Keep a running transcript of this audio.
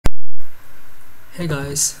Hey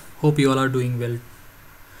guys, hope you all are doing well.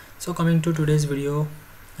 So coming to today's video,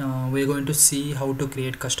 we're going to see how to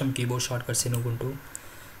create custom keyboard shortcuts in Ubuntu.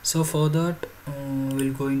 So for that,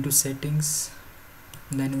 we'll go into settings,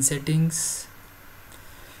 then in settings,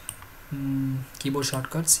 keyboard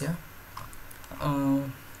shortcuts. Uh,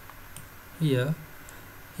 here,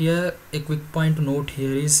 here a quick point to note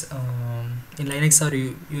here is in Linux or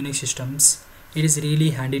Unix systems, it is really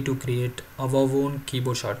handy to create our own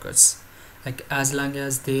keyboard shortcuts. Like as long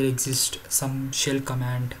as there exists some shell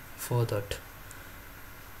command for that.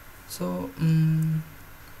 So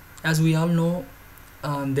as we all know,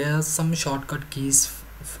 there are some shortcut keys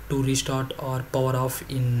to restart or power off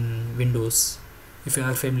in Windows, if you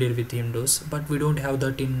are familiar with Windows, but we don't have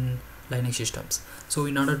that in Linux systems. So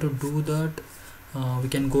in order to do that, we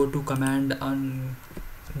can go to command and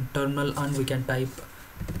terminal and we can type,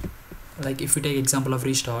 like if we take example of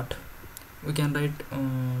restart, we can write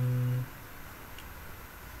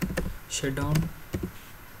shutdown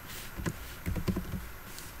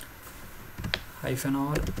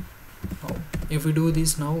 -r. Now if we do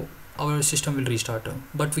this, now our system will restart,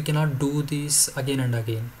 but we cannot do this again and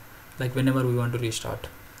again, like whenever we want to restart.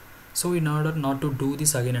 So in order not to do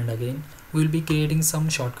this again and again, we will be creating some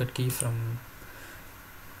shortcut key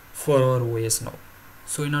for our OS now.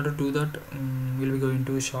 So in order to do that, we'll be going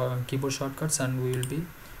to keyboard shortcuts and we will be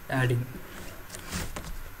adding.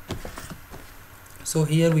 So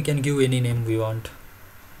here we can give any name we want.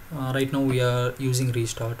 Right now we are using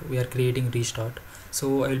restart, we are creating restart,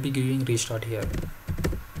 so I will be giving restart here.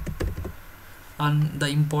 And the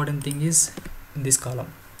important thing is in this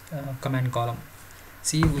column, command column,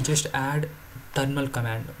 see, we just add terminal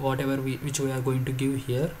command, whatever which we are going to give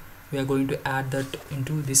here, we are going to add that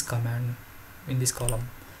into this command in this column.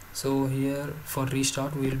 So here for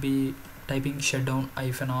restart we will be typing shutdown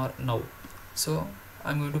 -r now. So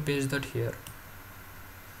I'm going to paste that here.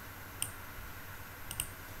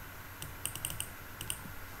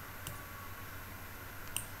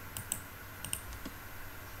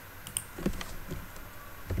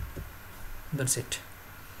 That's it.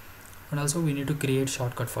 And also we need to create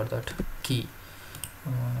shortcut for that key.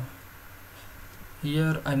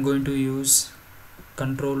 Here I'm going to use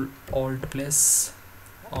Control Alt plus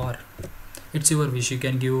R. It's your wish, you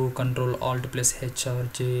can give Control Alt plus H or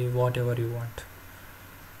J, whatever you want.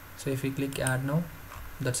 So if we click add now,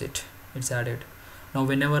 that's it, it's added. Now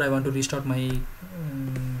whenever I want to restart my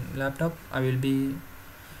laptop, I will be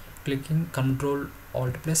clicking Control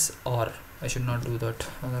Alt plus R. I should not do that,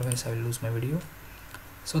 otherwise I will lose my video.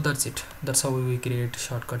 So that's it, that's how we create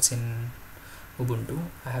shortcuts in Ubuntu.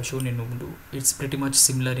 I have shown in Ubuntu. It's pretty much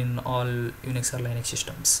similar in all Unix or Linux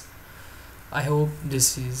systems. I hope this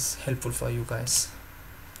is helpful for you guys.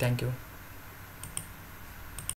 Thank you.